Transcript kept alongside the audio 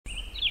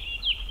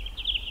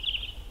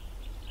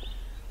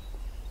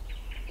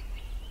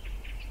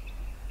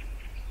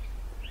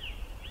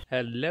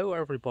Hello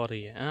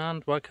everybody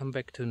and welcome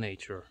back to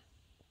nature.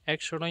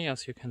 Actually,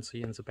 as you can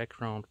see in the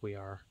background, we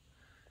are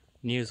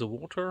near the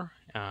water,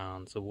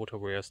 and the water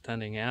we are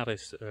standing at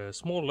is a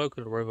small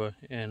local river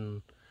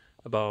in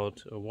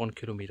about a 1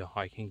 kilometer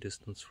hiking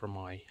distance from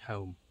my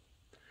home.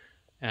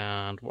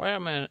 And why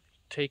am I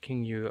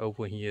taking you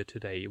over here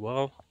today?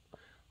 Well,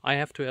 I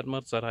have to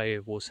admit that I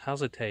was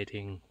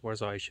hesitating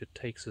whether I should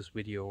take this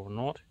video or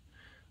not,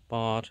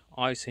 but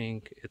I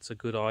think it's a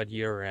good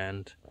idea,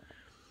 and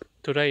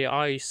today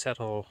I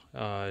settle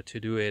to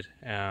do it,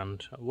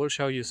 and will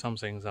show you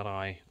something that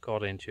I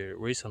got into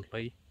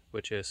recently,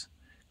 which is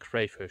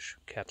crayfish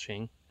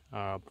catching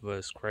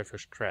with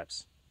crayfish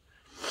traps.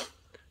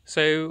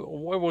 So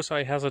why was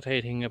I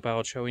hesitating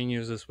about showing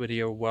you this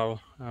video?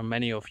 Well,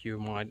 many of you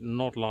might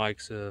not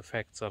like the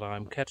fact that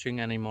I'm catching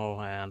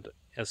animal and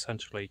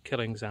essentially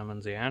killing them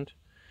in the end,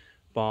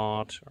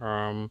 but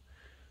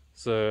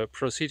the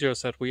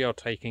procedures that we are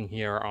taking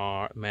here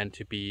are meant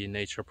to be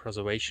nature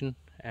preservation,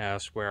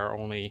 as we're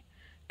only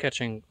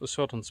catching a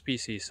certain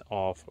species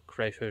of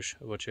crayfish,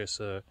 which is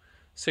a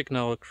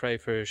signal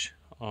crayfish,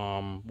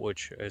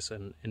 which is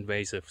an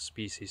invasive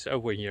species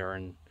over here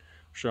in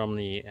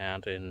Germany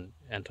and in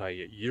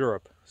entire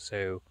Europe.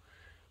 So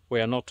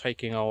we are not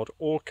taking out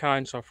all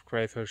kinds of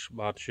crayfish,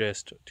 but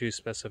just two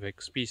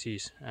specific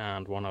species,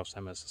 and one of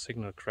them is a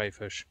signal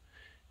crayfish,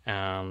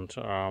 and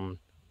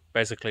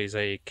basically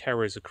they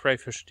carry the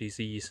crayfish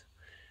disease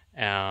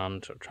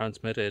and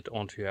transmit it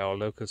onto our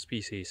local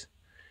species,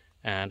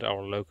 and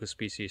our local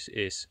species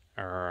is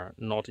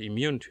not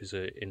immune to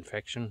the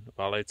infection.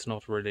 Well, it's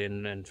not really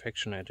an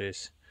infection, it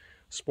is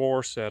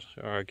spores that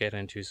get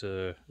into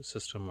the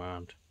system,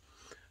 and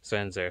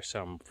then there's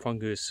some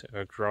fungus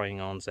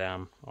growing on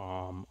them.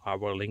 I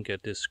will link a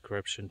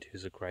description to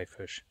the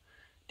crayfish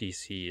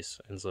disease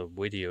in the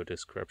video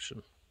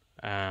description.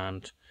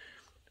 And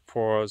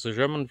for the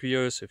German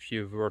viewers, a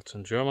few words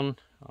in German.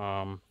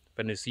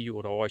 Wenn es Sie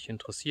oder euch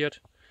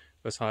interessiert,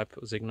 weshalb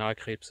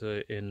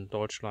Signalkrebse in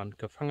Deutschland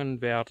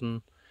gefangen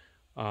werden,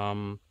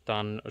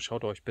 dann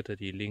schaut euch bitte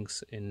die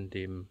Links in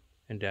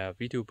der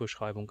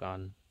Videobeschreibung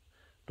an.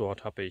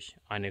 Dort habe ich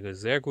einige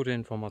sehr gute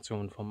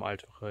Informationen vom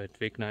Weitere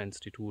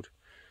Informationen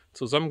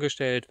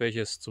zusammengestellt,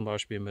 welches zum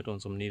Beispiel mit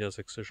unserem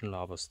niedersächsischen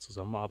Labers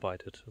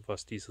zusammenarbeitet,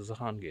 was diese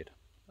Sache angeht.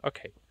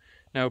 Okay,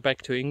 now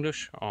back to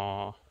English.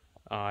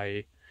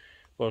 I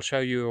will show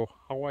you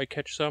how I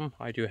catch them.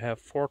 I do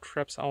have 4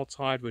 traps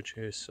outside, which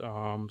is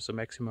the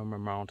maximum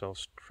amount of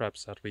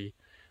traps that we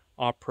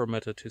are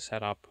permitted to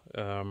set up,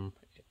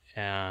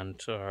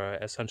 and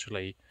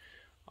essentially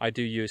I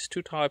do use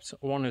 2 types.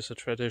 One is a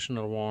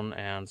traditional one,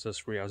 and the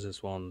 3 other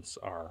ones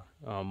are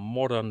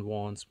modern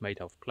ones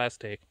made of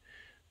plastic,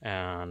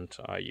 and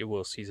you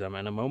will see them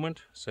in a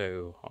moment,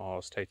 so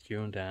stay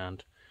tuned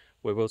and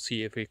we will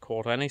see if we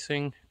caught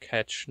anything.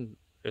 Catch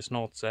is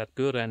not that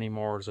good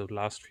anymore the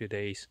last few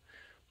days.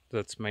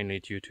 That's mainly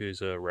due to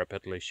the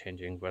rapidly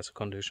changing weather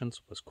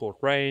conditions with cold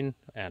rain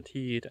and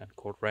heat and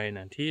cold rain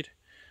and heat,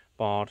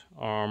 but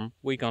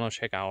we're gonna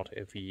check out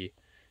if we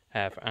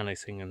have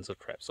anything in the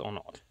traps or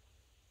not.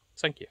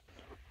 Thank you.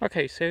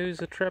 Okay, so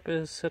the trap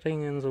is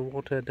sitting in the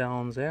water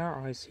down there.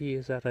 I see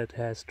that it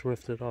has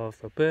drifted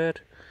off a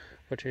bit,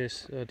 which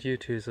is due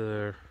to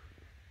the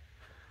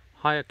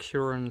higher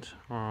current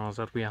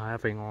that we are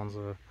having on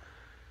the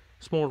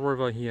small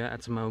river here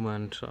at the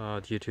moment,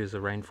 due to the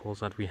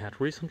rainfalls that we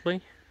had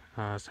recently.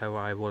 So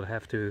I will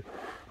have to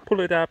pull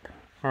it up,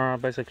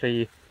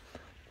 basically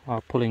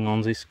pulling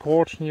on this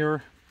cord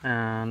here,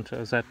 and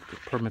that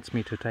permits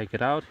me to take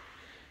it out.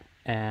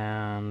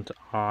 And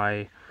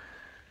I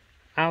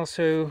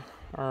also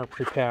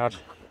prepared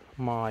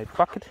my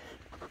bucket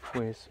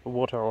with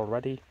water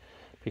already,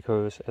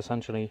 because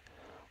essentially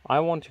I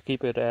want to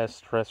keep it as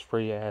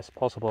stress-free as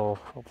possible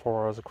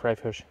for the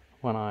crayfish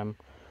when I'm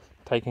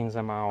taking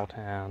them out,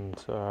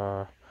 and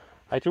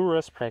I do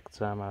respect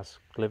them as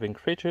living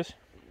creatures,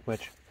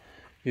 which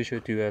you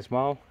should do as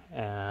well.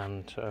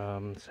 And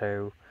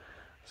so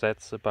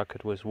that's the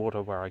bucket with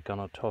water where I'm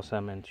gonna toss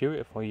them into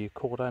if we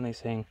caught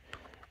anything.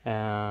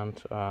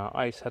 And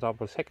I set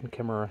up a second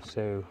camera,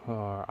 so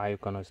I'm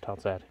gonna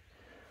start that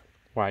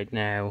right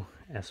now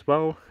as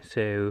well,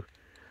 so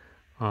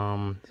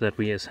that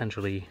we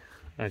essentially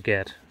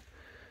get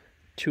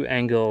 2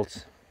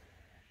 angles,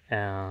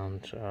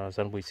 and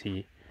then we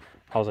see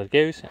how that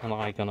goes, and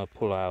I'm gonna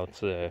pull out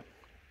the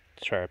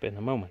trap in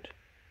a moment.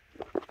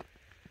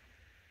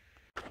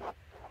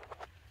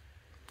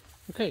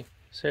 Okay,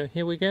 so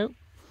here we go.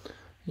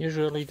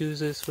 Usually do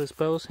this with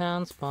both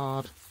hands,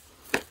 but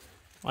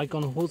I'm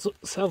gonna hold the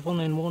cell phone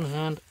in one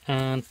hand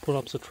and pull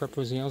up the trap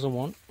with the other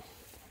one,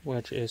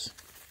 which is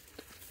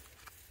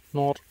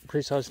not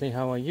precisely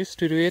how I used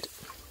to do it,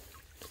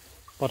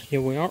 but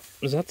here we are.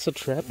 That's the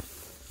trap.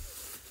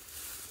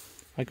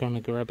 I'm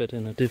gonna grab it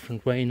in a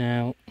different way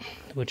now,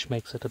 which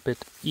makes it a bit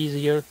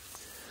easier.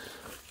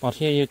 But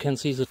here you can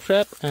see the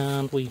trap,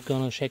 and we're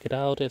gonna check it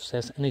out if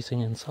there's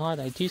anything inside.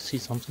 I do see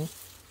something,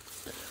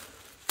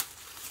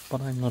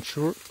 but I'm not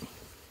sure.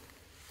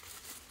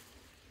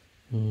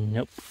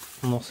 Nope,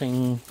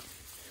 nothing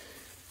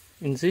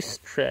in this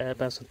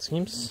trap as it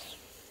seems,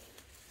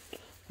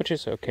 which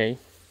is okay.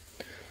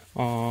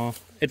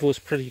 It was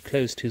pretty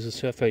close to the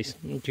surface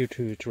due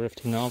to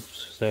drifting up,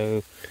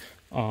 so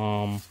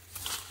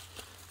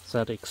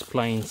that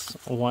explains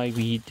why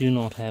we do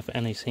not have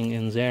anything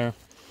in there.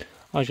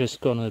 I'm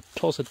just gonna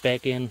toss it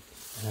back in,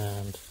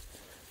 and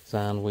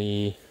then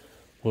we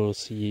will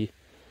see,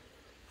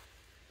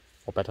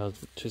 or better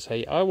to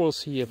say, I will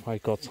see if I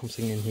got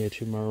something in here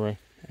tomorrow,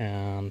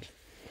 and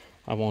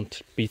I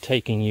won't be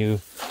taking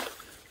you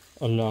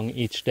along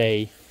each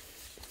day,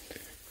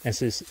 as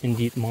this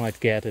indeed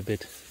might get a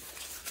bit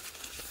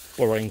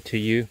boring to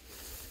you.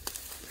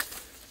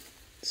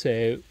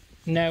 So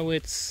now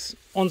it's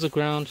on the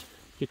ground.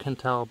 You can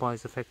tell by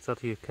the fact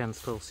that you can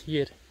still see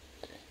it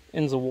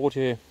in the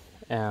water,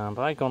 and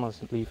I'm gonna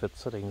leave it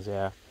sitting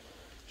there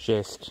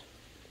just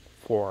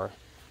for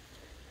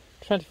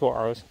 24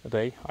 hours a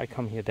day. I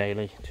come here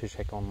daily to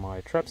check on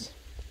my traps,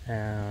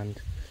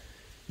 and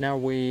now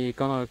we're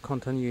gonna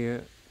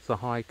continue the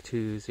hike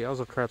to the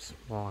other traps,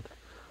 but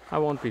I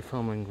won't be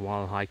filming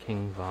while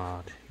hiking.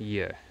 But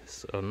yeah,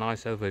 it's a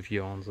nice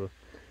overview on the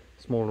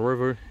small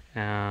river,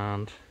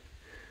 and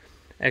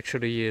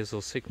actually is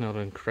a signal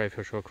in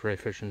crayfish, or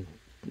crayfish in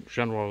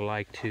general,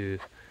 like to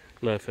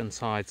live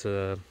inside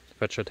the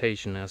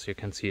vegetation, as you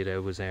can see it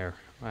over there.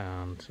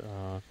 And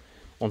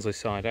on this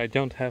side I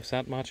don't have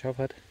that much of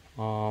it.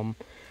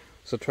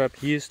 The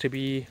trap used to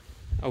be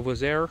over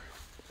there,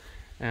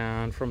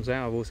 and from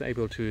there I was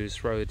able to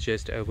throw it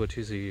just over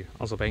to the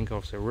other bank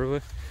of the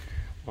river.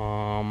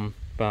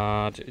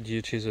 But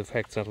due to the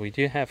fact that we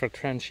do have a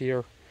trench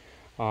here,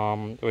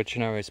 which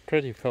now is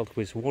pretty filled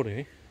with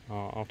water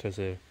after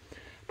the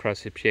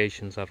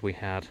precipitations that we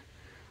had,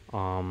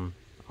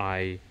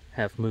 I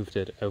have moved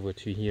it over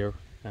to here,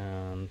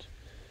 and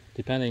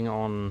depending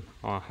on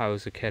how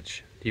the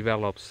catch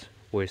develops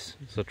with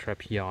the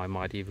trap here, I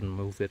might even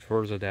move it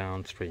further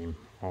downstream.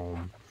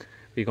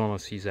 We're gonna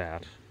see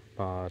that.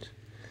 But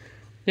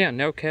yeah,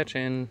 no catch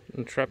in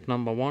trap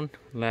number 1.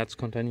 Let's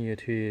continue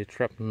to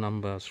trap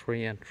number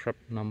 3 and trap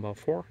number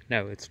 4.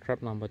 No, it's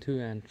trap number 2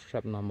 and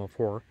trap number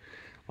 4.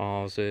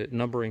 The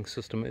numbering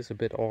system is a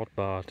bit odd,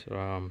 but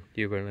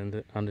you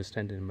will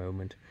understand in a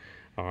moment,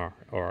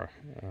 or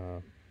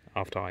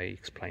after I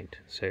explained.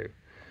 So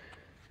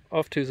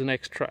off to the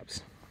next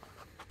traps.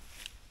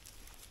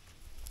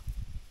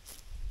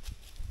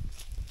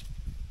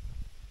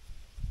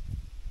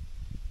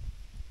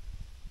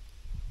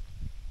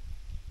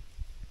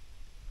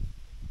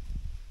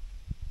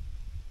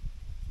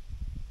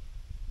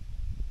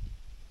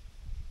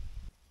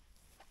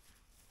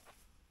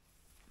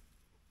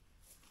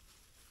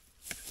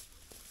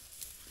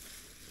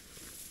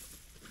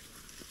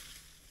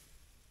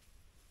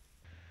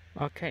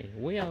 Okay,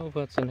 we are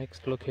over at the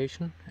next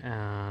location,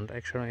 and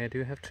actually I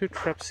do have 2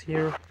 traps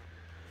here.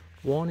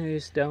 One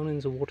is down in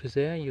the water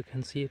there, you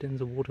can see it in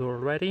the water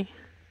already,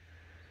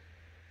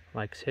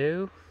 like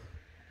so,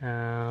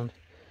 and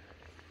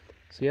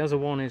the other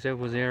one is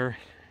over there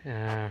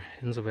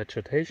in the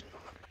vegetation.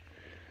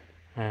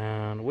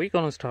 And we're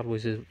gonna start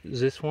with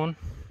this one.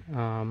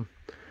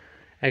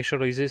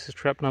 Actually this is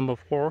trap number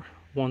 4.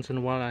 Once in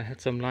a while I had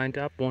them lined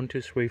up 1,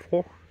 2, 3,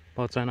 4,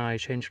 but then I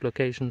changed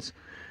locations,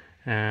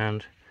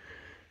 and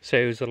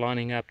so the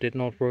lining up did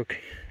not work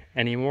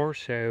anymore.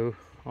 So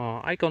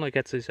I'm gonna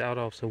get this out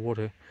of the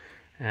water,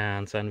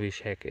 and then we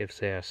check if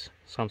there's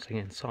something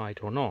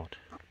inside or not.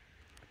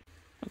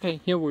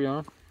 Okay, here we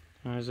are.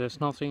 There's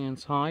nothing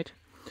inside.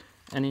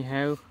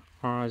 Anyhow,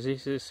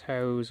 this is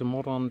how the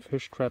modern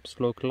fish traps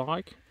look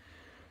like.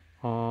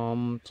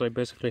 They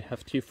basically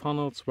have 2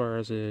 funnels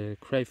where the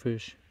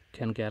crayfish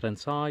can get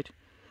inside,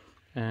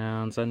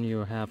 and then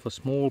you have a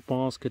small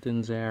basket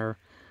in there,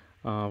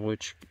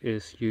 which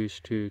is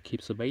used to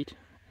keep the bait,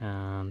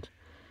 and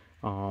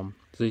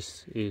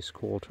this is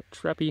called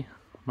trappy,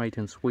 made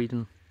in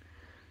Sweden.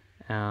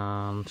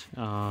 And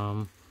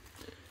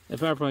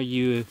if ever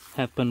you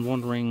have been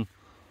wondering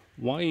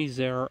why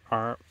there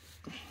are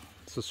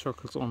the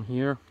circles on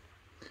here,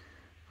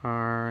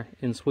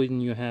 in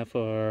Sweden you have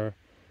a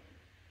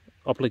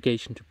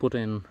obligation to put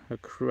in a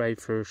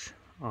crayfish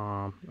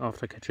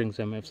after catching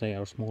them if they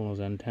are smaller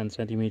than 10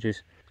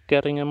 centimeters,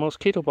 getting a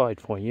mosquito bite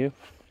for you.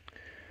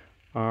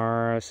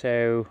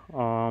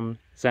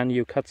 Then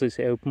you cut this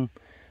open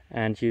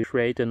and you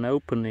create an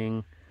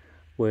opening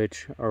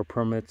which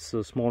permits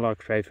the smaller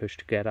crayfish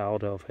to get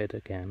out of it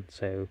again.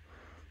 So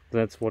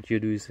that's what you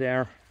do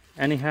there.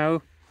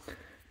 Anyhow,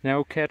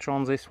 no catch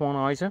on this one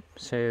either,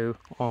 so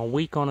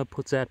we're gonna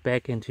put that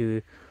back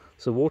into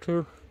the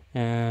water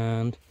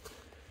and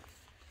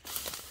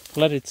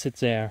let it sit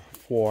there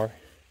for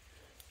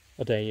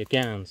a day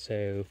again.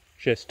 So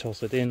just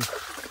toss it in.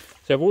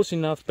 There was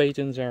enough bait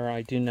in there,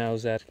 I do know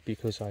that,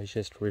 because I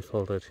just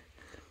refilled it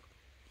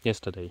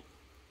yesterday.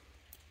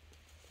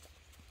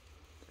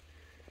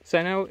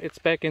 So now it's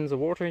back in the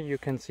water, you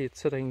can see it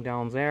sitting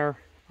down there.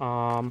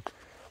 I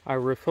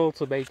refilled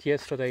the bait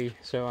yesterday,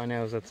 so I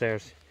know that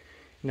there's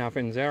enough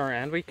in there,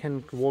 and we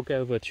can walk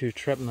over to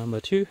trap number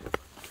 2.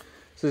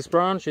 This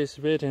branch is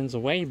a bit in the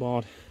way,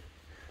 but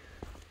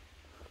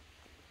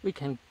we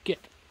can get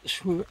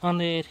through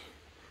on it.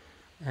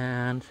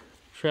 And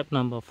trap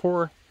number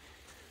 4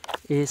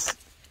 is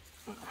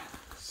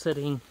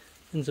sitting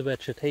in the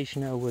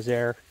vegetation over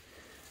there,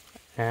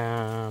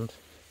 and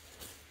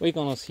we're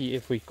gonna see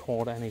if we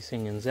caught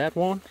anything in that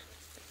one.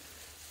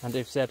 And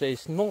if that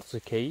is not the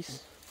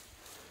case,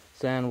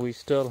 then we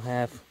still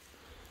have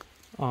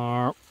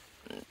our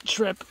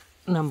trap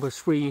number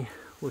 3,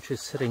 which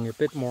is sitting a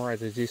bit more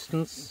at a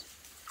distance.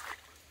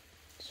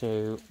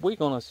 So we're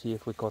gonna see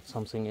if we got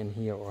something in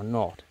here or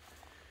not.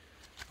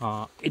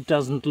 It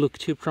doesn't look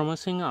too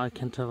promising, I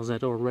can tell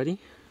that already.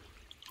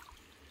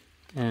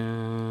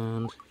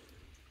 And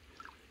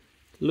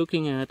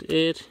looking at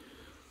it,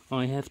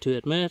 I have to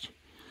admit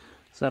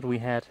that we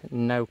had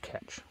no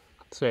catch.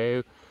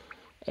 So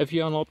if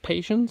you are not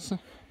patient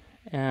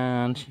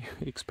and you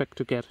expect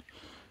to get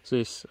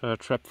this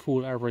trap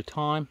full every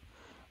time,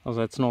 well,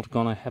 that's not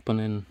gonna happen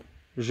in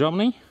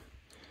Germany.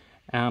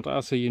 And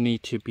also you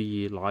need to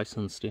be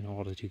licensed in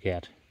order to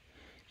get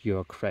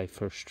your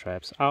crayfish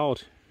traps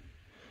out.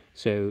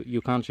 So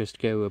you can't just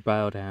go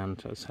about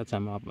and set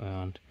them up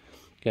and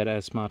get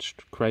as much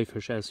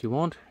crayfish as you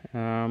want.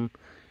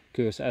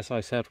 Because as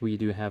I said, we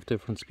do have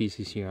different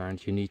species here,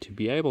 and you need to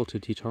be able to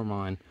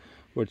determine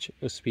which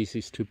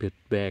species to put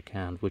back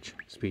and which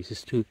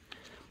species to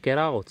get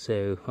out.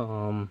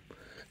 So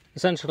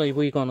essentially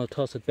we're gonna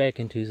toss it back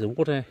into the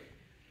water,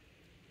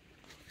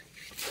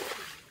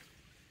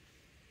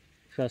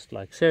 just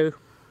like so,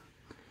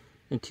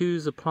 into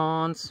the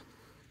ponds.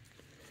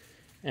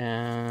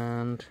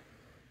 And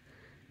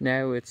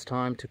now it's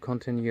time to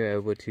continue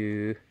over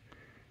to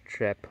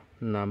trap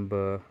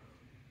number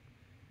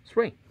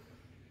 3.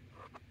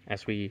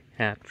 As we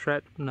had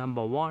trap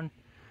number 1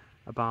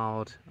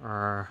 about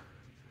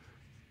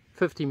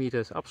 50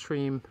 meters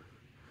upstream,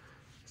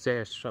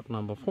 there's trap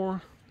number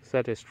 4,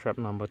 that is trap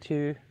number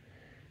 2,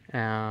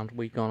 and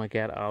we're gonna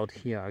get out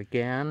here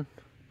again.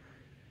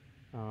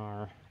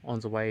 On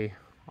the way,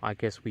 I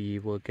guess we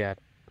will get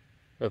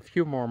a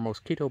few more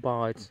mosquito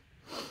bites.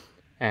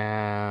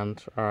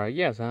 And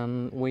yes,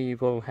 and we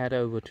will head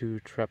over to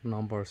trap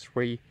number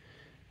 3.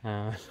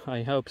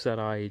 I hope that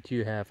I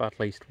do have at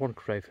least one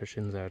crayfish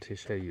in there to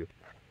show you.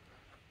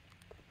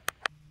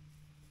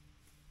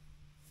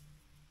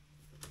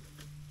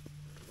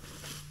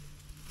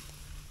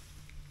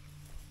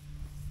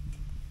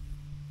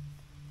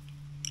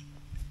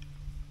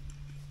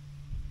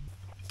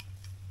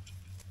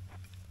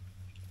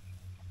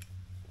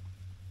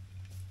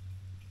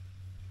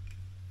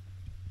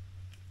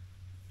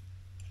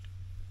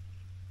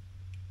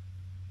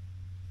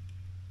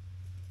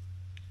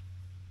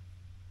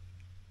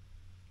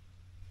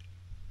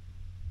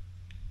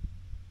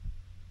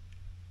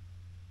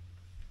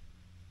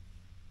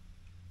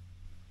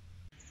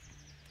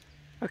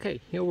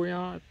 Okay, here we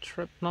are at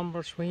trap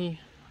number 3.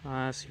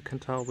 As you can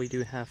tell, we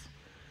do have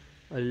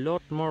a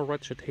lot more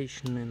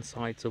vegetation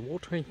inside the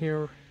water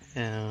here,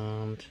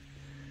 and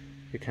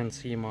you can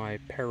see my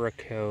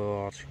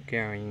paracord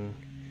going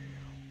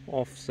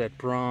off that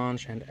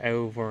branch and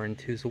over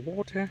into the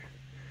water.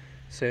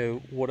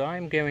 So what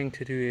I'm going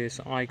to do is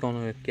I'm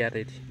gonna get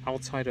it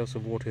outside of the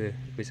water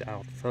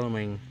without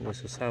filming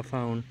with a cell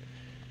phone.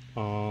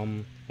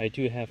 I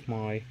do have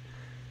my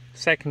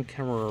second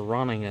camera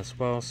running as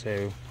well,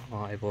 so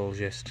I will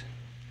just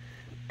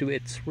do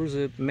it through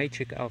the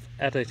magic of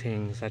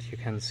editing that you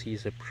can see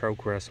the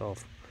progress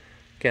of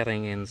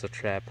getting in the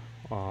trap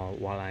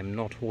while I'm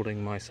not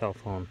holding my cell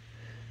phone,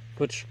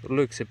 which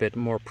looks a bit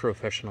more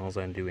professional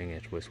than doing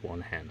it with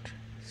one hand.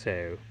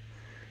 So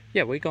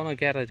yeah, we're gonna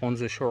get it on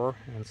the shore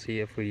and see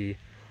if we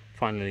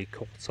finally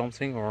caught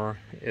something, or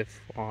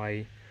if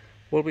I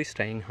will be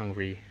staying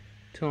hungry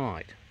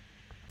tonight.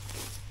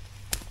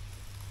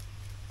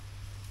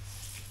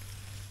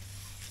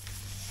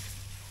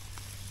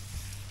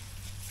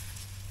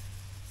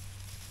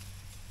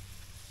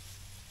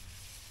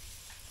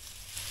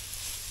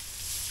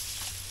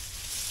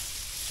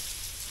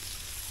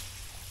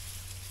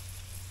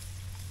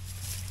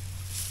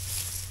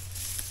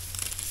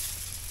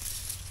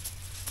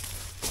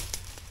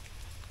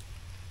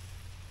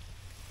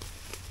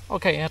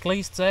 Okay, at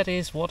least that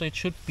is what it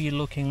should be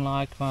looking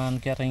like when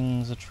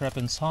getting the trap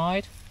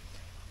inside.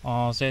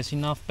 There's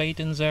enough bait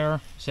in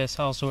there. There's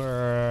also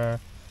a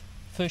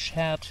fish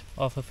head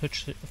of a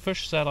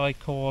fish that I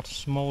caught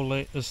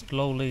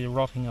slowly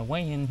rotting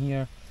away in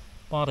here.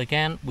 But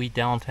again, we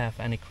don't have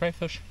any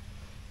crayfish.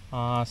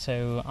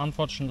 So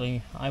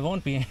unfortunately I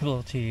won't be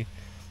able to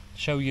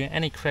show you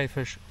any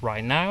crayfish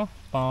right now.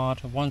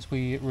 But once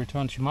we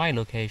return to my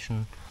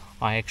location,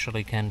 I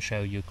actually can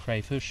show you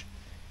crayfish.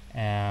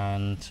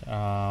 And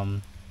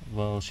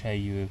we'll show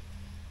you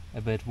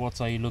a bit what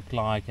they look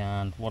like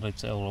and what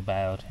it's all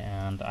about.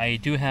 And I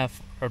do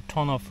have a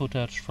ton of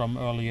footage from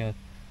earlier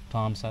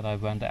times that I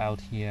went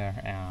out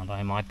here, and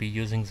I might be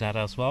using that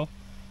as well,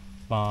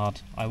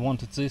 but I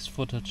wanted this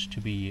footage to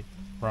be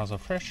rather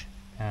fresh,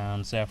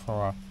 and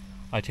therefore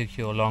I took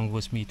you along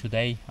with me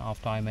today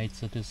after I made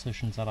the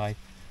decision that I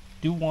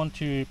do want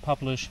to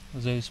publish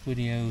those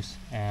videos.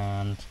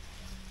 And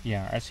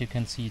yeah, as you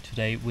can see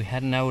today we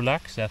had no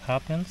luck. That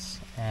happens,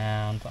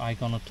 and I'm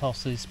gonna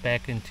toss this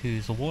back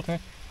into the water.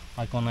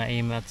 I'm gonna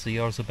aim at the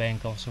other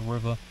bank of the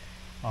river,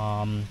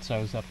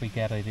 so that we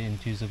get it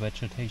into the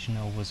vegetation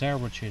over there,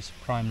 which is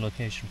prime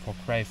location for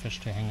crayfish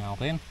to hang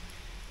out in.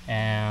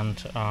 And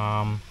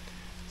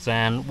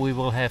then we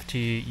will have to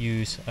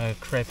use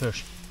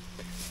crayfish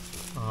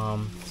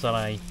that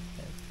I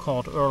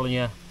caught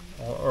earlier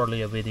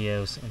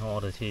videos in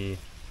order to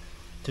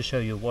show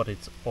you what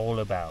it's all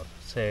about.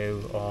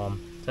 So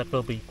that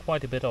will be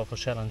quite a bit of a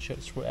challenge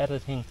through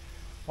editing,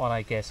 but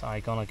I guess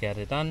I'm gonna get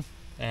it done.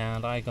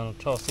 And I'm gonna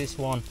toss this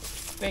one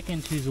back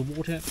into the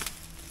water,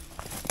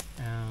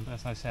 and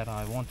as I said,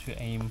 I want to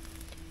aim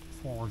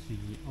for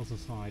the other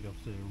side of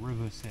the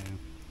river, so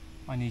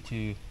I need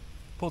to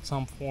put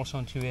some force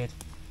onto it.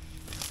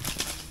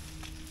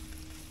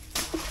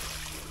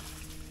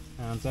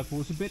 And that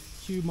was a bit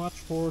too much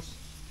force,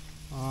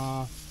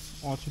 or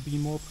to be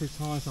more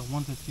precise, I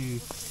wanted to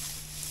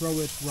throw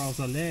it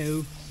rather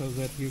low so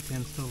that you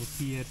can still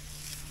see it,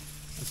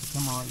 as the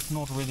camera is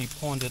not really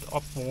pointed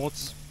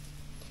upwards.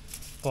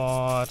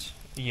 But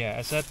yeah,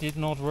 as that did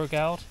not work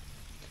out,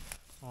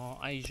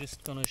 I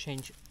just gonna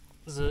change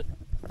the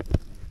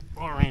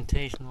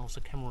orientation of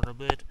the camera a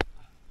bit,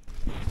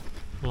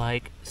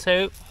 like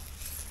so,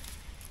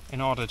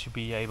 in order to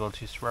be able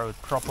to throw it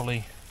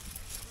properly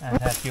and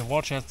have you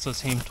watch at the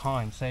same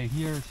time. So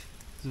here's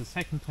the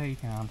second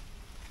take, and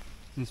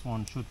this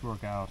one should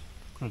work out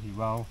pretty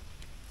well,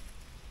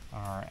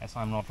 as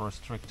I'm not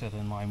restricted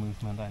in my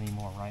movement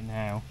anymore right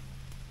now.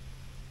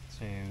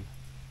 So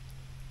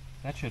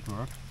that should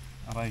work.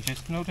 And I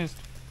just noticed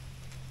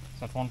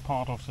that one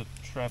part of the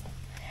trap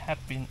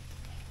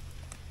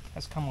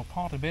has come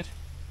apart a bit,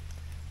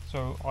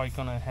 so I'm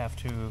gonna have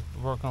to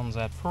work on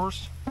that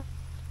first.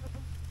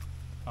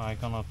 I'm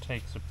gonna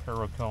take the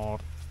paracord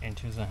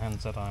into the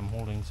hands that I'm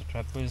holding the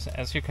trap with.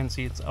 As you can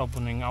see, it's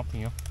opening up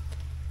here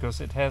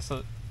because it has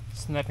a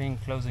snapping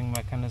closing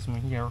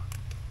mechanism here,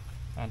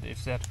 and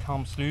if that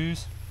comes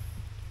loose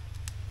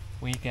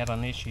we get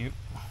an issue,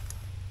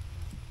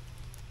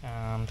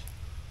 and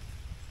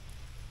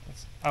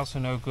it's also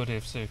no good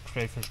if the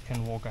crayfish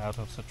can walk out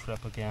of the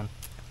trap again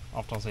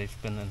after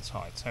they've been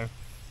inside. So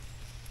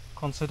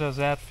consider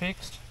that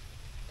fixed.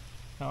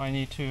 Now I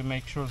need to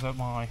make sure that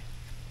my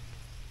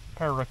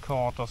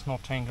paracord does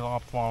not tangle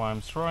up while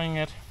I'm throwing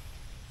it,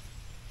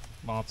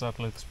 but that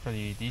looks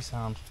pretty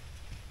decent.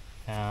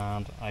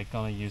 And I'm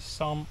gonna use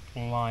some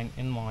line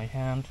in my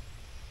hand,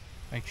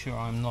 make sure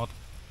I'm not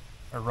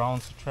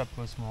around the trap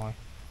with my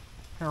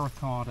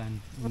paracord,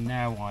 and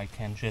now I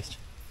can just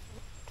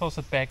toss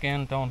it back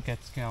in. Don't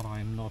get scared,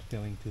 I'm not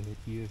going to hit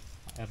you,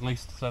 at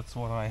least that's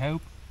what I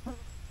hope.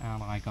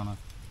 And I'm gonna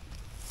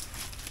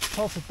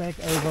toss it back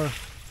over,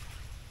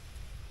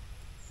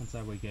 and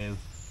there we go,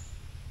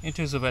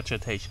 into the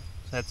vegetation.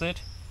 That's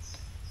it.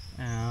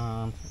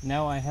 And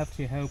now I have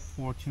to hope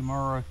for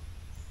tomorrow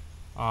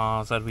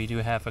that we do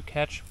have a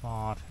catch,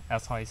 but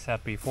as I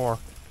said before,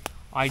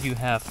 I do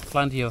have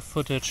plenty of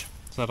footage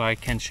that I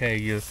can show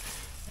you,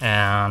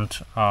 and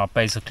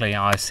basically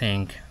I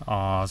think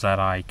that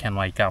I can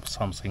make up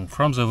something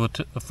from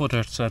the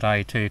footage that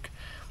I took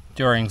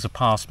during the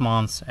past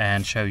months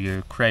and show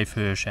you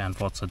crayfish and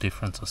what the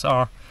differences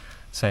are.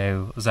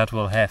 So that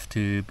will have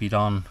to be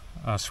done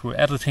through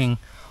editing.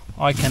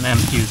 I can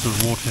empty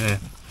the water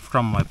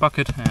from my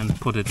bucket and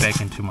put it back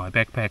into my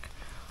backpack.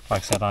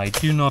 Like I said, I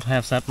do not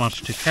have that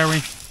much to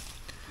carry.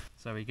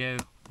 There we go,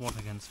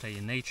 water can stay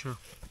in nature.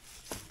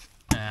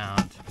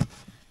 And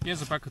yeah,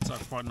 the buckets are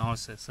quite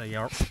nice as they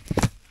are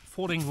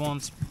folding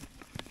ones.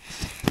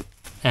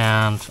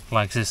 And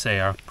like this, they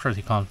are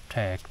pretty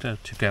compact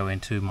to go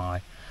into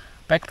my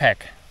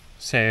backpack.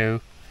 So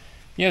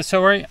yeah,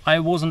 sorry I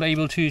wasn't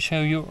able to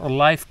show you a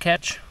live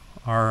catch,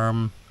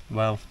 or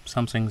well,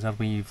 something that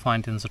we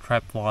find in the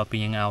trap while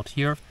being out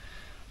here.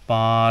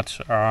 But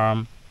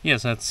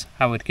yes, that's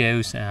how it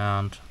goes,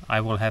 and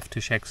I will have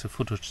to check the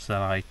footage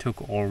that I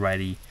took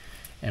already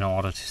in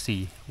order to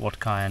see what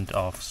kind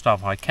of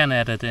stuff I can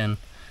edit in.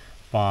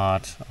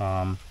 But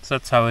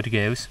that's how it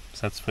goes,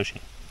 that's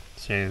fishing.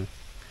 So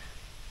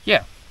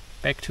yeah,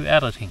 back to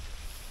editing.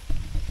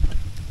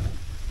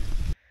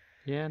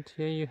 Yeah, and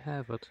here you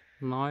have it.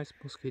 Nice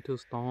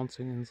mosquitoes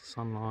dancing in the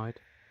sunlight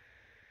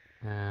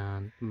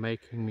and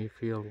making me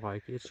feel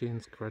like itchy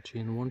and scratchy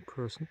in one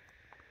person.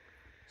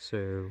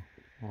 So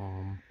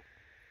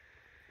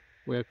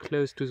we're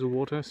close to the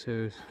water,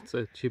 so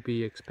it's to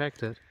be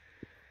expected.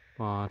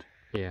 But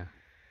yeah,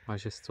 I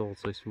just thought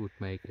this would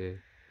make a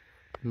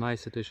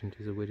nice addition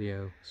to the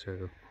video.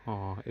 So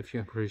if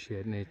you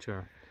appreciate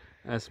nature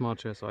as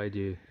much as I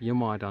do, you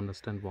might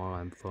understand why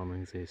I'm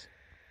filming this.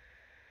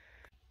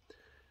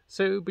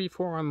 So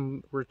before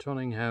I'm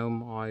returning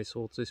home, I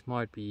thought this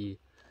might be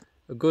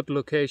a good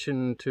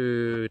location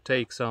to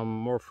take some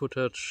more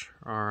footage,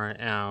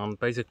 and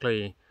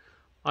basically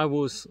I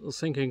was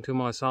thinking to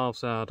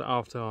myself that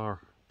after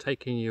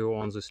taking you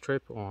on this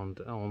trip and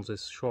on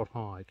this short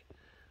hike,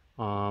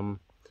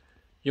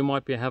 you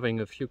might be having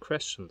a few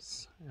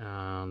questions,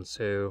 and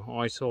so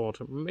I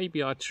thought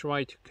maybe I'd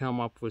try to come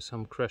up with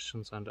some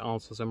questions and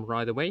answer them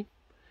right away.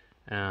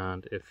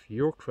 And if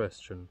your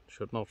question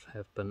should not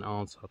have been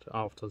answered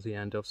after the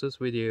end of this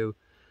video,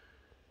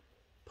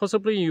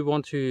 possibly you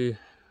want to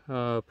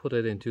put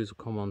it into the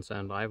comments,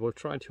 and I will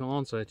try to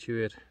answer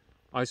to it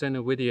either in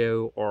a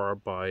video or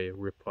by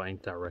replying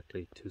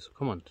directly to the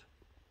comment.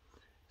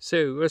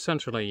 So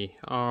essentially,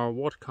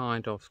 what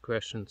kind of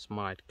questions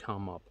might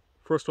come up?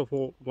 First of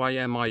all, why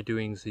am I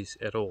doing this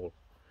at all?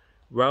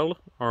 Well,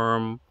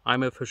 I'm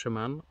a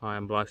fisherman. I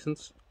am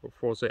licensed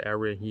for the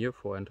area here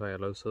for entire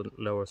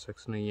Lower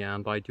Saxony,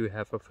 and I do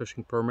have a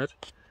fishing permit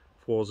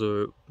for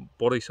the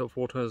bodies of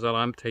water that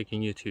I'm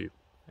taking you to.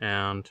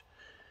 And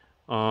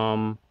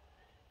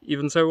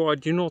even though I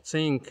do not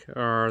think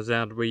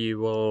that we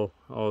will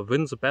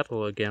win the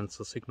battle against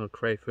the signal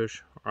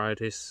crayfish,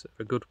 it is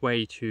a good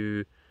way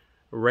to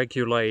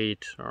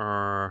regulate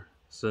the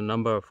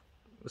number of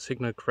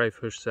signal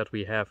crayfish that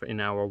we have in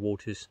our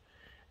waters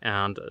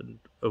and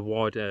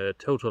avoid a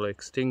total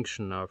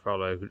extinction of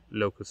our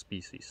local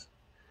species.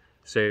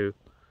 So,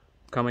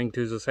 coming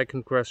to the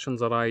second question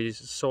that I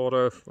thought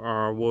of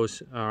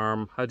was,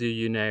 how do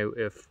you know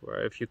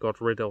if you got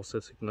rid of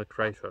the signal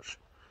crayfish?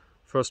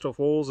 First of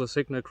all, the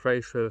signal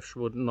crayfish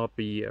would not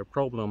be a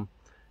problem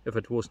if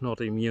it was not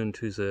immune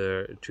to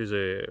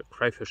the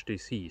crayfish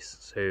disease.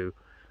 So,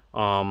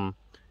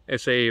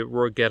 if they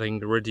were getting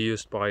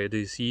reduced by a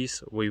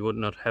disease, we would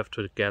not have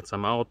to get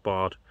them out,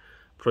 but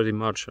pretty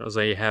much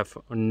they have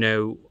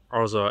no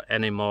other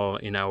animal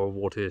in our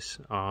waters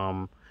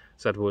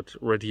that would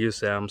reduce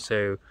them.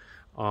 So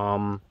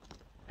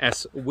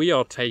as we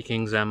are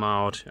taking them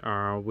out,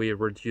 we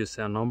reduce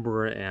their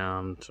number,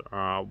 and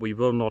we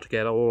will not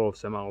get all of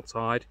them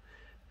outside.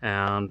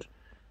 And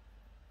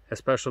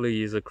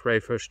especially the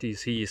crayfish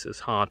disease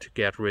is hard to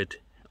get rid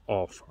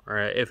of.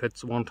 If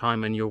it's one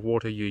time in your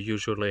water, you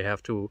usually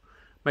have to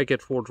make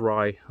it for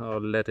dry,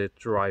 let it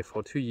dry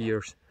for 2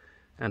 years,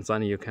 and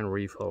then you can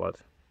refill it.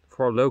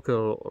 For a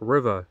local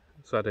river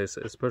that is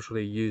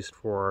especially used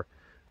for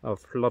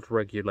flood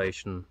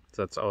regulation,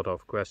 that's out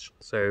of question.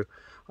 So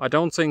I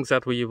don't think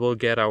that we will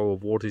get our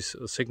waters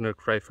signal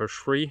crayfish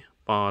free,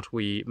 but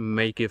we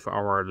may give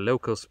our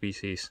local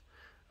species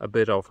a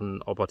bit of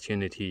an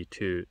opportunity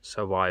to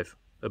survive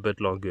a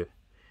bit longer.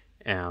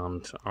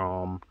 And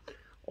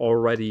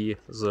already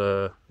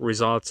the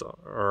results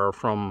are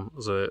from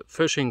the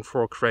fishing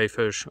for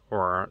crayfish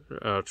or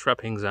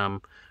trapping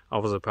them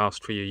over the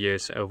past few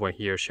years over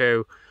here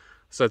show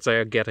that they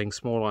are getting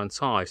smaller in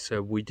size.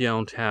 So we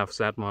don't have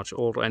that much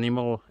old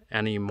animal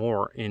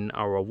anymore in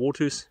our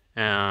waters.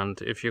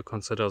 And if you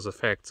consider the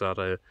fact that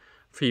a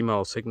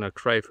female signal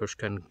crayfish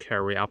can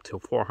carry up to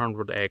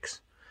 400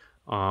 eggs,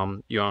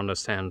 you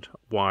understand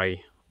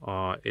why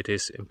it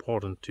is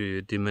important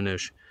to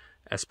diminish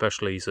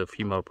especially the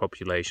female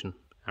population.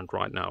 And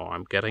right now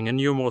I'm getting a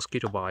new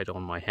mosquito bite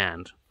on my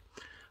hand.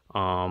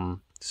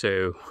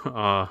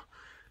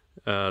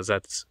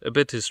 That's a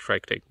bit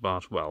distracting,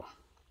 but well.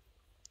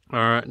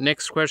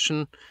 Next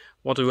question,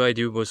 what do I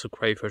do with the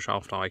crayfish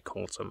after I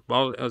caught them?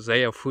 Well,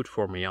 they are food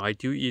for me. I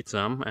do eat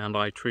them, and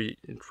I treat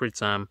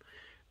them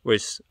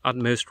with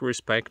utmost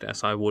respect,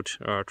 as I would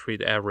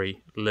treat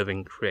every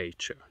living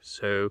creature.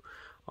 So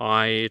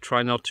I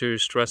try not to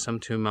stress them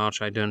too much.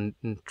 I don't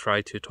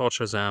try to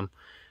torture them,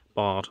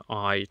 but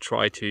I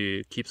try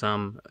to keep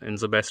them in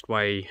the best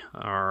way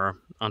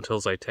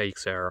until they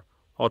take their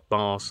hot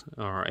bath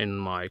in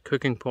my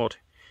cooking pot.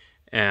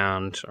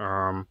 And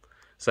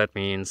that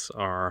means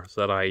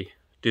that I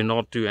do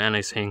not do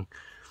anything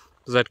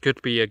that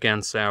could be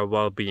against their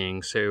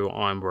well-being, so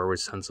I'm very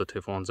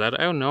sensitive on that.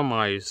 Oh no,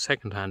 my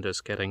second hand is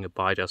getting a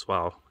bite as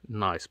well.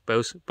 Nice,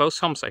 both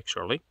thumbs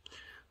actually.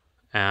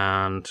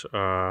 And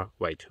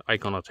wait, I'm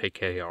gonna take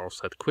care of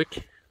that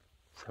quick.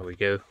 There we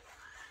go.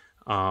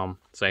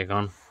 They're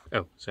gone.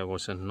 Oh, there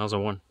was another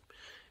one.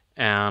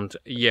 And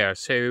yeah,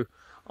 so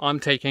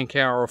I'm taking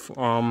care of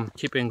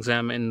keeping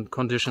them in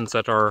conditions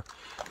that are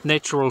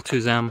natural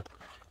to them.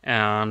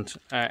 And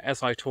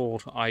as I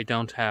told, I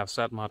don't have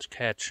that much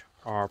catch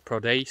per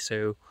day,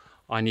 so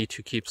I need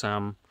to keep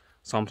them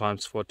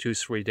sometimes for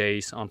 2-3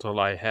 days until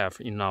I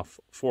have enough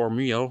for a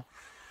meal.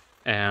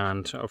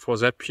 And for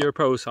that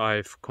purpose,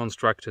 I've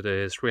constructed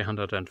a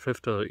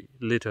 350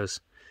 liters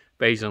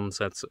basin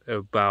that's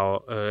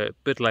about a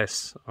bit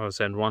less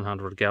than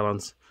 100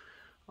 gallons.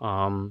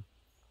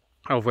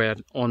 Over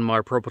on my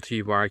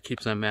property where I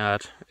keep them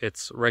at,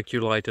 it's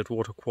regulated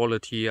water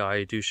quality.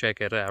 I do check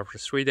it every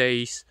 3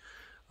 days.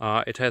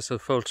 It has a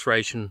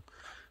filtration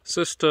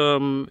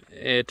system.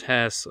 It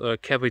has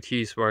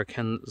cavities where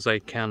they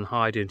can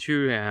hide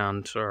into,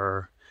 and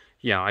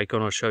yeah, I'm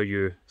gonna show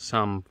you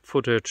some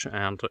footage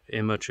and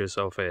images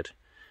of it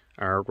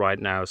right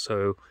now.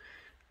 So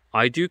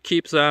I do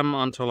keep them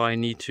until I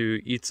need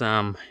to eat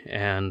them,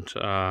 and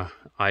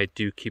I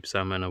do keep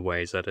them in a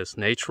way that is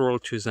natural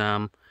to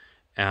them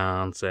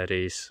and that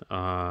is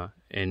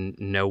in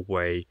no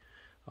way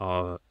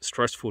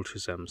stressful to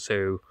them.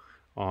 So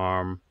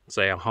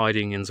They are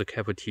hiding in the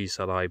cavities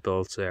that I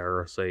built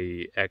there.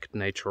 They act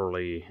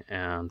naturally,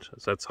 and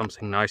that's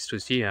something nice to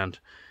see, and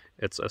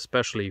it's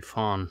especially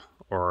fun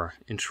or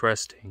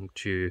interesting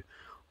to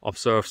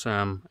observe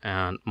them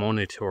and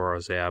monitor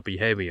their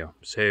behavior.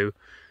 So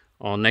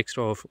next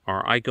off,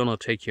 I gonna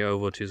take you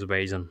over to the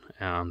basin,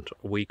 and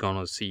we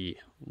gonna see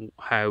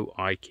how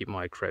I keep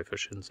my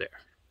crayfish in there.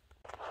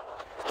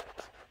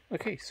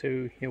 Okay,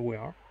 so here we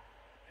are.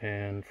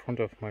 In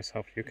front of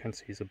myself you can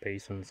see the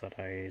basins that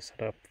I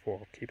set up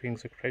for keeping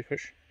the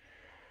crayfish.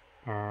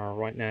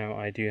 Right now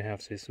I do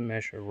have this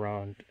mesh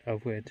around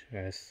over it,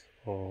 as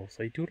well,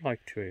 they do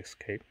like to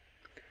escape.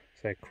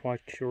 They're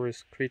quite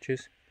curious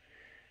creatures,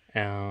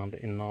 and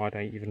in night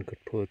I even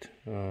could put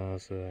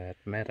the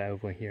mat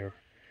over here.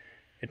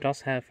 It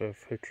does have a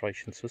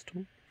filtration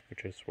system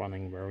which is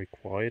running very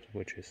quiet,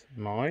 which is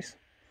nice,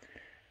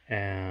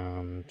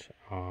 and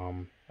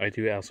I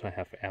do also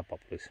have air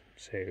bubbles,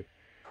 so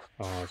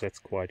that's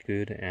quite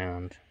good.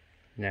 And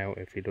now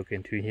if we look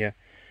into here,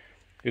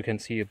 you can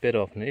see a bit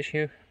of an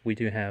issue. We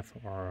do have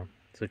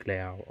the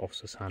glare of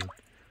the sun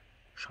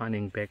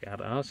shining back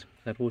at us.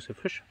 That was a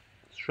fish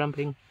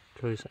jumping,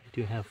 because I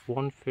do have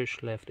one fish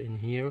left in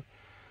here.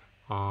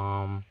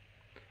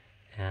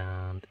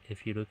 And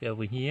if you look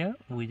over here,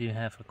 we do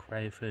have a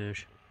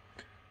crayfish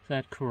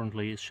that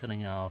currently is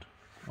shutting out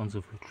on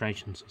the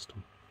filtration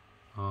system.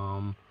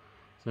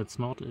 That's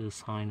not a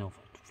sign of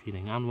it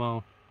feeling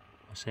unwell,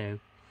 so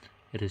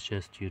it is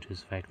just due to the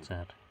fact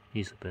that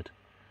he's a bit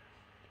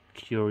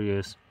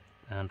curious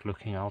and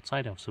looking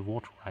outside of the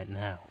water right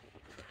now.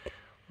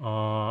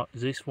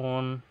 This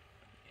one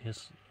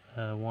is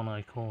one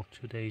I caught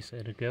 2 days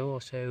ago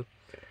or so,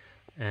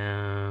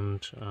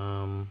 and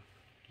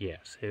yeah,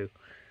 so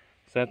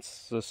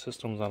that's the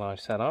system that I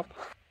set up,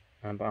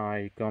 and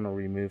I gonna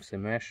remove the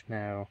mesh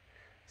now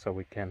so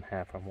we can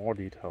have a more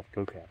detailed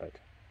look at it.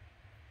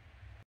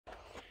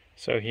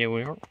 So here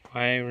we are.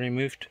 I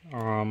removed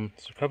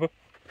the cover,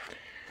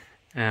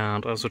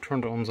 and also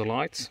turned on the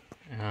lights,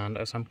 and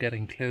as I'm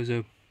getting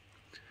closer,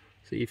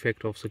 the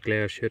effect of the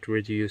glare should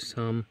reduce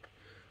some,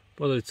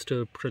 but it's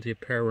still pretty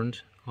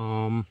apparent.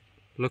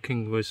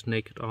 Looking with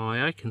naked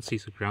eye, I can see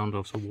the ground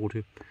of the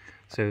water,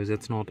 so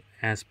that's not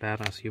as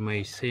bad as you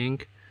may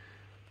think.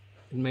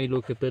 It may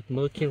look a bit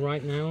murky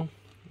right now,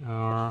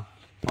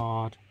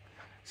 but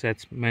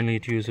that's mainly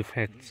due to the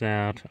fact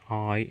that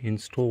I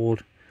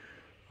installed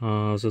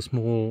the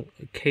small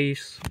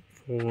case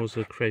for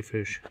the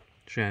crayfish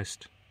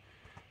just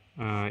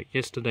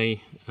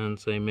yesterday, and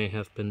they may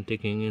have been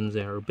digging in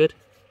there a bit,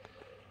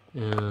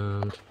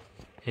 and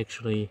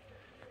actually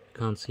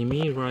can't see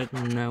me right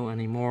now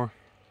anymore.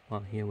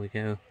 Well, here we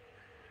go.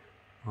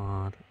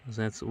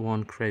 That's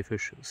one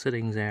crayfish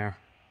sitting there,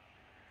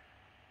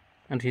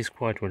 and he's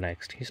quite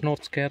relaxed. He's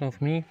not scared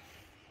of me,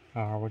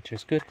 which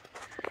is good.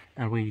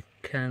 And we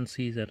can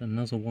see that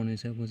another one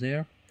is over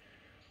there.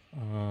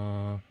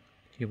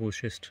 He was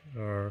just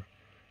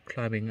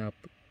climbing up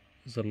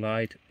the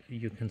light.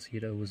 You can see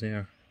it over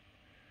there,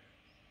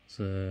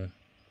 the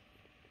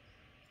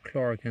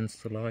claw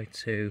against the light.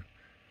 So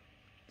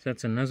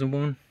that's another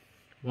one.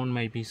 One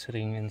may be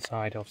sitting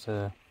inside of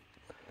the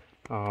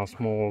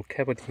small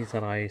cavities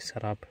that I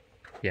set up.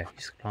 Yeah,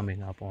 he's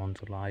climbing up on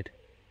the light.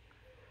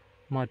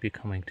 Might be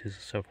coming to the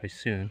surface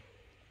soon.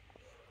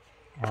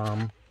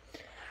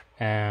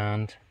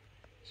 And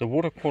the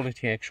water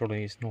quality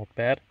actually is not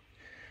bad.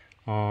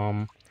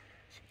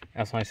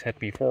 As I said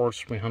before,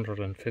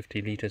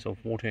 350 liters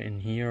of water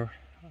in here.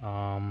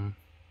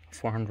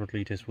 400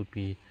 liters would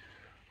be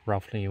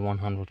roughly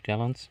 100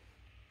 gallons.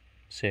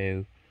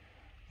 So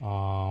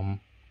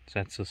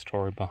that's the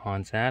story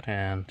behind that.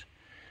 And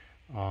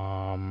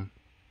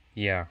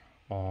yeah,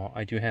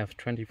 I do have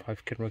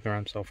 25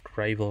 kilograms of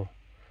gravel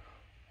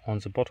on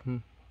the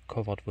bottom,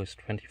 covered with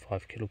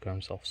 25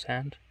 kilograms of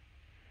sand.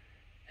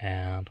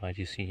 And I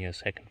do see a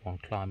second one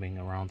climbing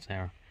around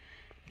there.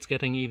 It's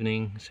getting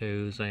evening,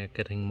 so they are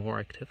getting more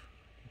active.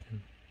 You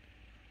can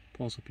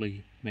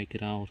possibly make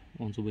it out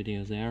on the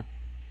video there.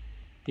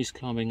 He's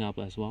climbing up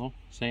as well.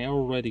 They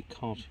already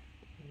caught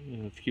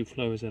a few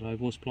flowers that I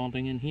was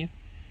planting in here,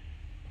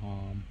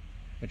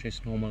 which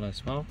is normal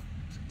as well.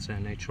 It's their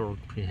natural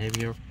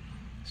behavior.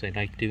 They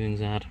like doing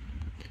that.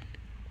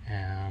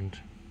 And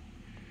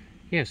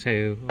yeah,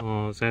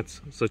 so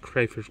that's the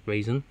crayfish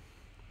basin.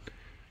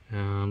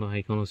 And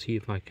I'm gonna see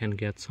if I can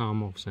get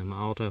some of them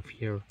out of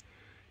here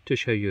to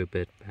show you a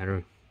bit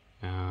better.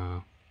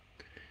 And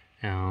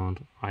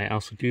I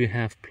also do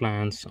have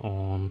plans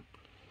on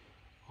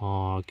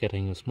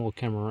getting a small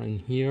camera in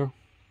here.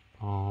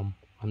 I'm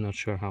not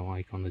sure how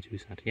I'm gonna do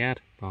that yet,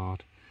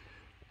 but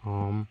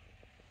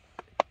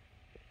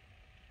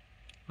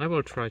I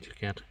will try to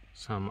get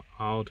some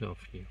out of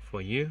here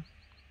for you.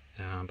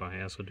 And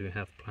I also do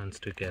have plans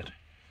to get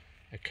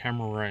a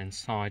camera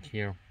inside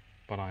here,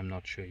 but I'm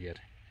not sure yet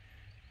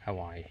how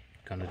I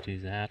gonna do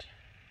that.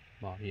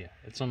 But yeah,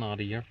 it's an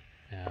idea,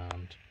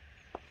 and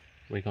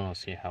we're gonna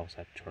see how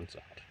that turns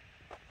out.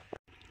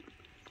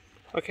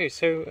 Okay,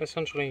 so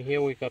essentially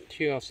here we got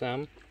two of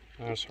them,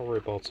 Sorry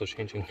about the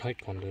changing light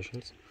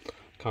conditions,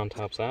 can't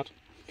help that.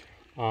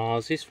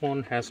 This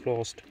one has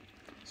lost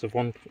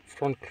the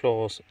front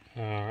claws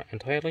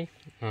entirely,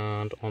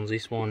 and on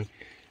this one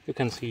you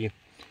can see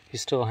he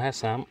still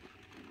has them.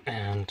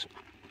 And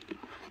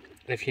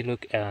if you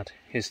look at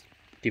his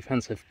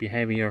defensive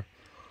behavior,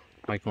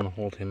 I'm gonna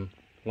hold him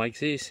like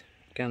this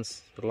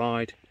against the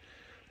light.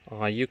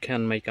 You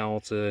can make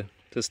out the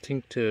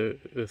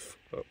distinctive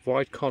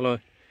white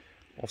color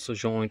of the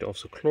joint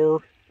of the claw,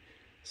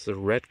 the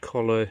red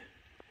color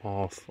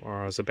of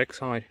the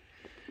backside,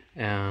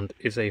 and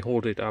if they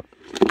hold it up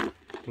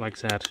like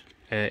that,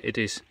 it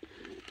is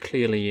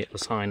clearly a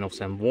sign of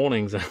them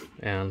warning them,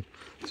 and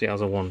the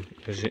other one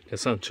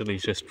essentially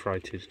just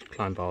tried to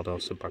climb out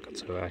of the bucket,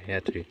 so I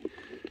had to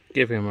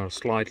give him a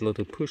slight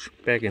little push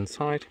back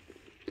inside.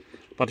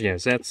 But yeah,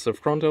 that's the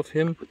front of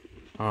him.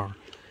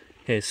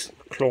 His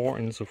claw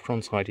in the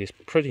front side is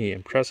pretty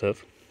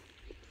impressive,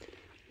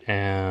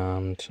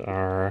 and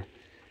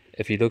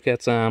if you look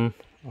at them,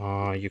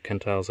 you can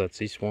tell that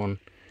this one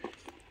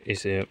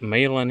is a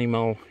male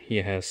animal. He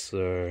has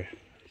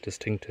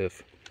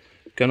distinctive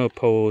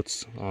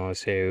gonopods,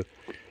 so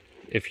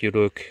if you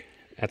look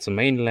at the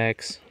main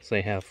legs,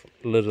 they have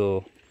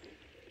little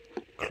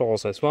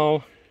claws as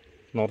well,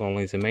 not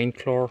only the main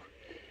claw.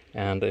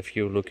 And if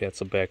you look at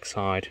the back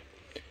side,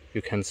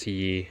 you can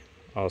see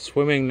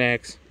swimming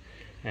legs,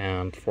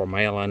 and for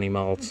male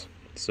animals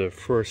the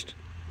first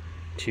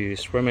two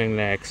swimming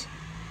legs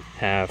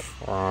have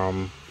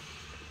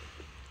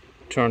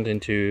turned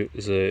into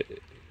the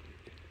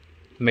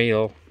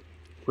male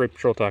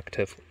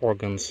reproductive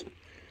organs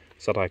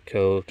that are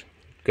called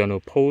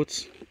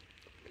gonopods,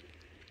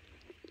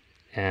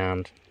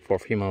 and for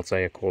females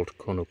they are called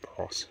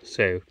gonopros.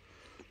 So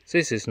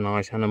this is a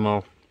nice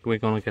animal. We're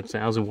gonna get the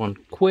other one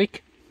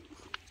quick.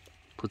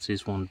 Put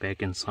this one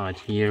back inside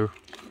here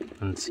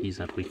and see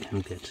that we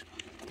can get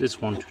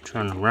this one to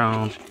turn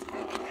around.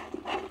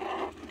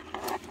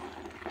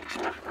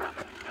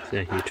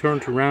 So he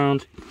turned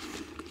around.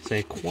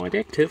 They're quite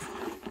active,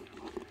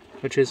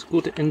 which is a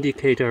good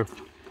indicator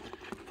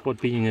for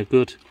being a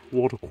good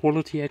water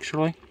quality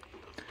actually.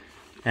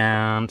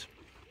 And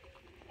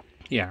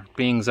yeah,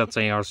 being that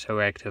they are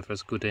so active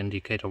is a good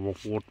indicator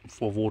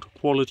for water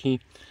quality.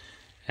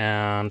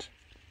 And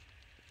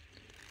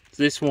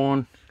this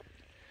one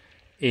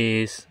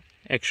is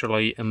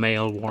actually a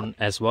male one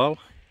as well.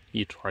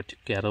 He tried to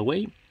get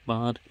away,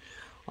 but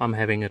I'm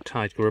having a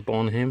tight grip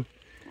on him,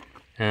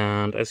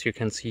 and as you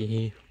can see,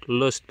 he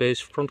lost both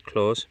front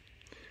claws.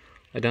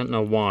 I don't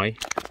know why.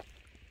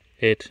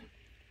 It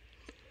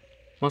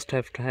must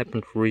have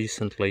happened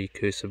recently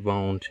because the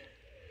wound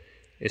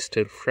is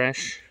still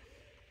fresh,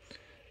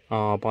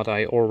 but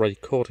I already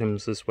caught him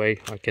this way.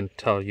 I can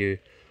tell you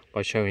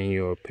by showing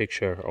you a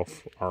picture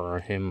of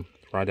him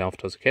right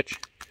after the catch.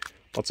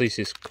 But this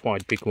is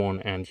quite big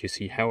one, and you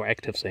see how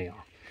active they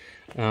are.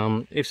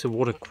 If the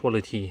water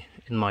quality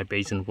in my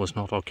basin was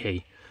not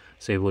okay,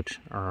 they would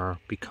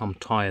become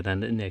tired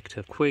and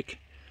inactive quick.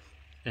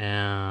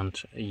 And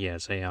yeah,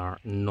 they are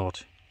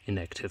not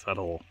inactive at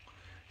all.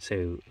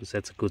 So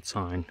that's a good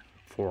sign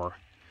for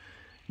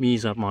me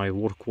that my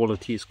water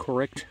quality is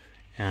correct.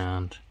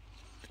 And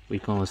we're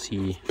gonna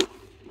see,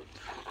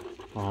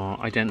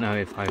 I don't know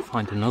if I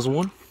find another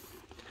one.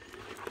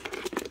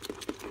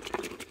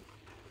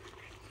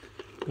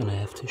 Gonna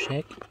have to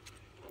check.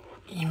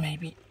 He may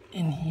be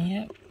in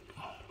here.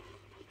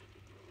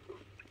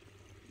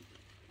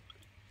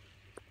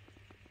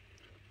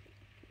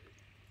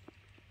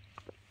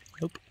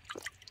 Nope.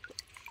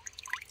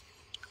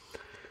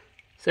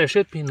 There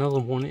should be another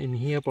one in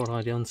here, but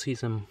I don't see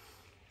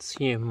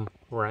him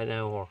right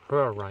now, or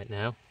her right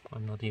now.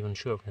 I'm not even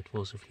sure if it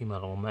was a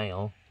female or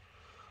male.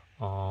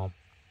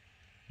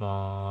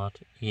 But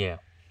yeah,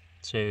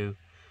 so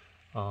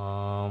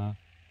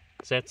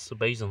that's the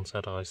basins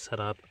that I set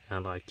up,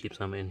 and I keep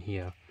them in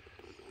here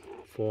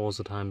for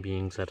the time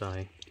being that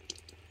I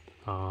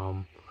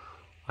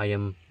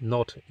am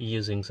not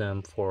using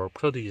them for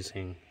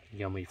producing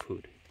yummy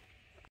food.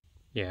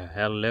 Yeah,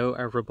 hello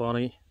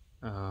everybody.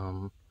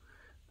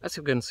 As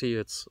you can see,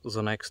 it's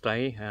the next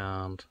day,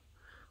 and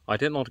I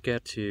did not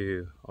get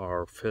to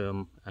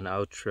film an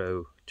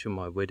outro to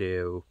my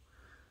video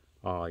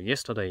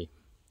yesterday.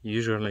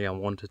 Usually I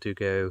wanted to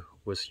go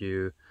with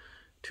you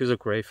to the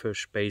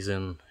Crayfish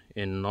basin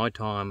in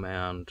nighttime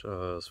and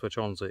switch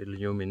on the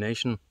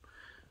illumination,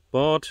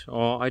 but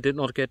I did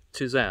not get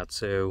to that,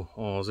 so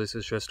this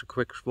is just a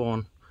quick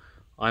one.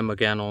 I'm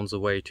again on the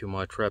way to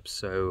my trip,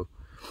 so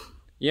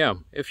yeah,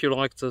 if you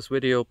liked this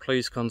video,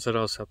 please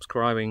consider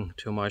subscribing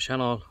to my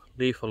channel,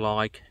 leave a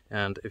like,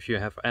 and if you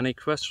have any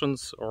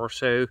questions or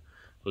so,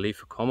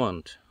 leave a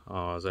comment.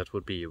 That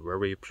would be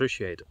very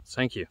appreciated.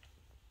 Thank you.